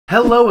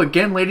Hello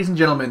again, ladies and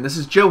gentlemen. This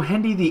is Joe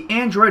Hendy, the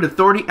Android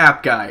Authority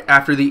App Guy.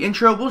 After the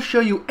intro, we'll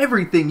show you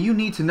everything you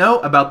need to know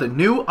about the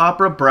new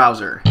Opera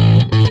browser.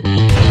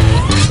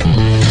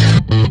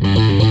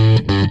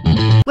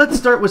 Let's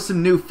start with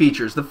some new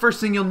features. The first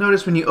thing you'll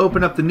notice when you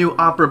open up the new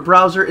Opera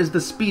browser is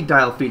the speed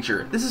dial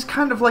feature. This is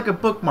kind of like a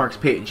bookmarks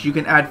page. You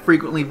can add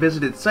frequently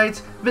visited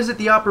sites, visit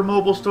the Opera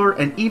mobile store,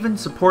 and even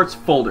supports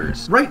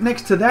folders. Right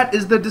next to that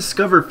is the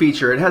Discover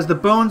feature. It has the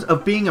bones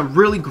of being a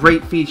really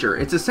great feature.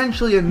 It's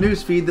essentially a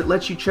news feed that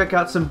lets you check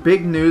out some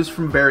big news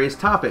from various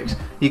topics.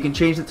 You can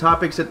change the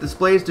topics it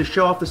displays to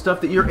show off the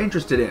stuff that you're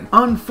interested in.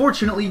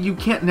 Unfortunately, you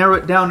can't narrow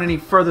it down any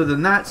further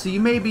than that, so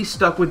you may be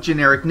stuck with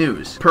generic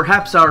news.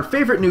 Perhaps our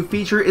favorite new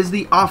feature is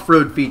the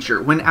off-road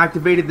feature. When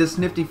activated, this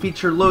nifty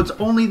feature loads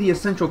only the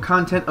essential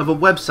content of a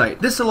website.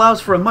 This allows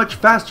for a much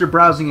faster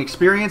browsing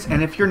experience,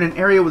 and if you're in an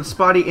area with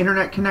spotty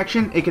internet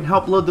connection, it can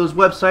help load those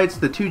websites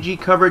the 2G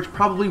coverage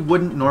probably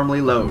wouldn't normally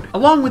load.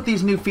 Along with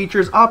these new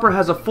features, Opera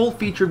has a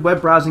full-featured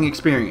web browsing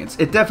experience.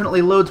 It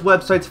definitely loads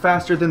websites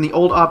faster than the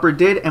old Opera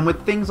did, and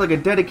with things like a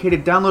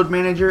dedicated download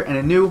manager and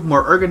a new,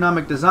 more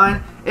ergonomic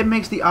design, it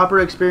makes the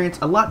Opera experience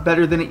a lot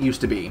better than it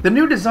used to be. The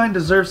new design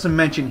deserves some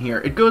mention here.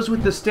 It goes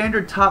with the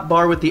standard top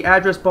bar with the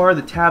address bar,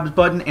 the tabs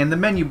button, and the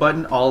menu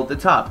button all at the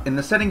top. In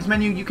the settings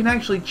menu, you can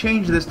actually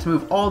change this to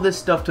move all this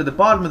stuff to the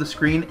bottom of the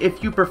screen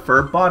if you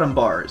prefer bottom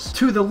bars.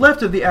 To the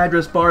left of the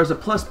address bar is a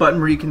plus button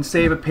where you can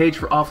save a page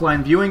for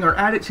offline viewing or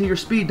add it to your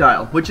speed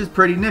dial, which is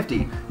pretty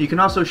nifty. You can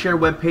also share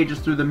web pages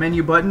through the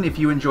menu button if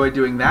you enjoy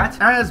doing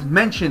that. As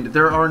mentioned,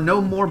 there are no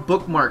more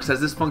bookmarks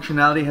as this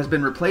functionality has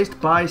been replaced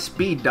by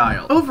speed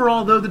dial.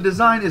 Overall though, the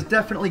design is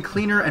definitely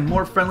cleaner and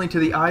more friendly to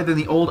the eye than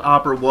the old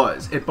Opera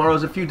was. It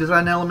borrows a few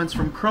design elements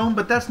from Chrome,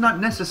 but that's not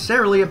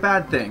necessarily a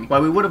bad thing.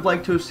 While we would have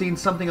liked to have seen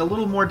something a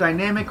little more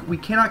dynamic, we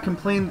cannot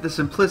complain that the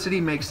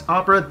simplicity makes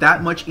Opera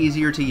that much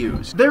easier to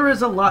use. There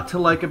is a lot to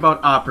like about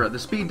Opera. The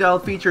speed dial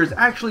feature is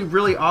actually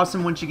really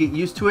awesome once you get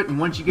used to it and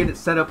once you get it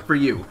set up for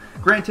you.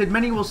 Granted,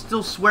 many will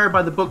still swear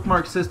by the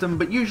bookmark system,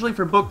 but usually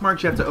for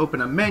bookmarks you have to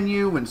open a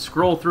menu and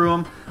scroll through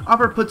them.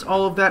 Opera puts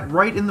all of that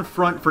right in the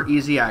front for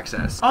easy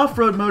access.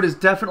 Off-road mode is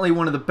definitely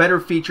one of the better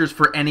features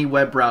for any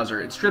web browser.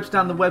 It strips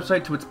down the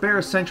website to its bare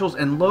essentials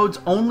and loads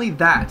only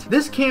that.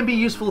 This can be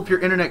useful if your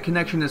internet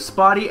connection is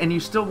spotty and you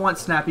still want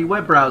snappy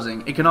web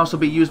browsing. It can also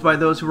be used by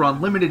those who are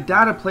on limited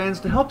data plans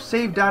to help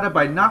save data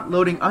by not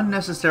loading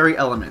unnecessary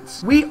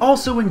elements. We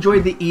also enjoy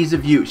the ease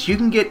of use. You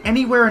can get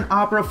anywhere in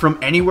Opera from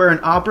anywhere in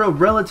Opera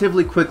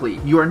relatively quickly.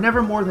 You are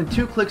never more than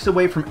 2 clicks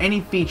away from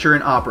any feature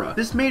in Opera.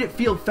 This made it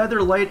feel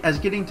feather light, as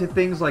getting to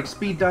things like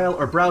speed dial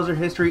or browser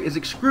history is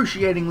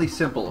excruciatingly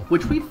simple,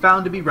 which we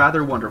found to be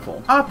rather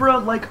wonderful. Opera,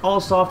 like all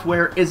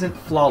software, isn't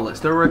flawless.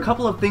 There were a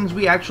couple of things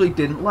we actually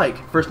didn't like.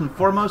 First and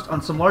foremost,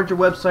 on some larger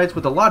websites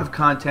with a lot of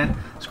content,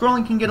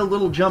 scrolling can get a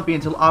little jumpy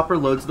until Opera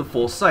loads the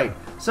full site.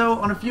 So,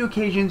 on a few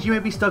occasions, you may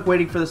be stuck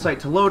waiting for the site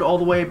to load all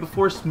the way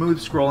before smooth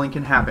scrolling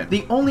can happen.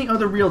 The only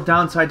other real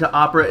downside to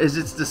Opera is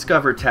its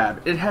Discover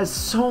tab. It has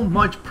so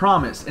much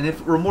promise, and if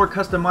it were more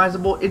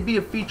customizable, it'd be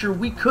a feature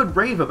we could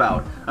rave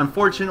about.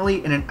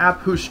 Unfortunately, in an app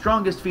whose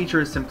strongest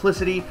feature is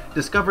simplicity,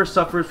 Discover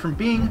suffers from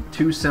being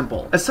too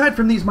simple. Aside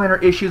from these minor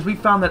issues, we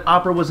found that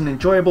Opera was an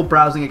enjoyable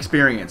browsing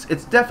experience.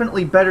 It's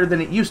definitely better than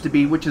it used to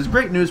be, which is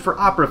great news for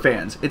Opera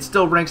fans. It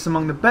still ranks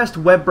among the best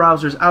web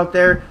browsers out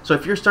there, so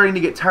if you're starting to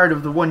get tired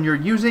of the one you're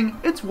using,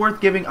 it's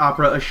worth giving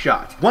Opera a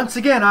shot. Once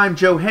again, I'm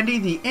Joe Hendy,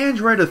 the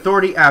Android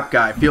Authority App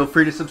Guy. Feel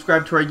free to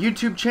subscribe to our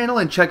YouTube channel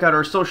and check out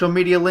our social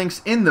media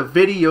links in the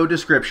video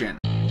description.